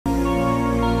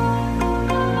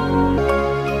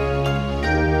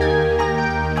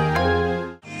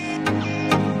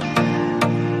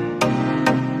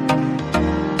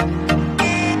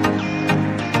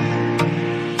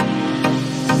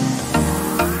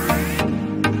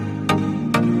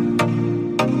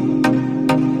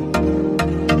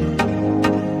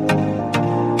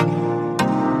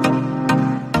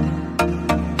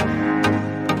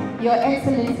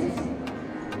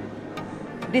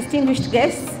distinguished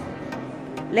guests,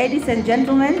 ladies and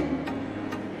gentlemen,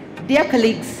 dear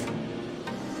colleagues,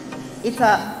 it's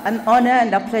an honor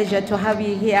and a pleasure to have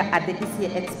you here at the ECA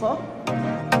Expo.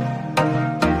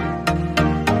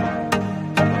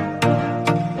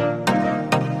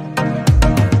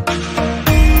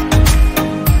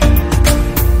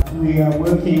 We are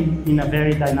working in a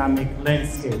very dynamic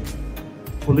landscape,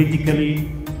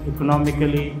 politically,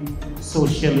 economically,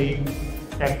 socially,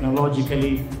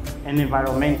 technologically, and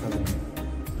environmentally.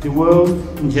 The world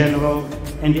in general,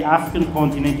 and the African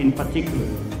continent in particular,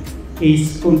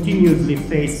 is continuously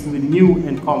faced with new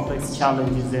and complex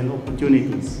challenges and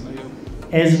opportunities,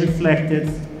 as reflected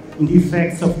in the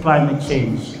effects of climate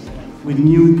change, with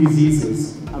new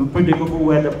diseases, unpredictable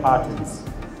weather patterns,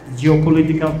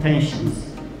 geopolitical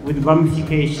tensions, with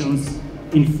ramifications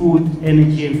in food,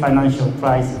 energy, and financial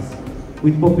crisis,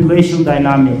 with population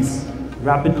dynamics,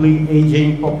 rapidly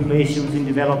aging populations in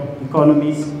developed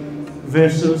economies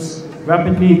versus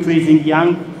rapidly increasing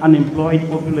young unemployed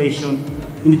population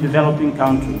in the developing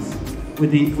countries,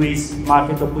 with increased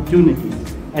market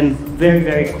opportunities and very,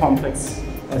 very complex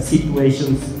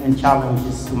situations and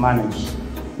challenges to manage,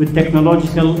 with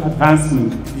technological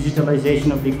advancement,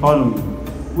 digitalization of the economy,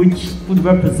 which would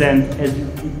represent, as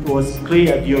it was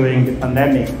clear during the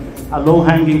pandemic, a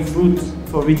low-hanging fruit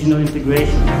for regional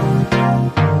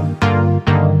integration.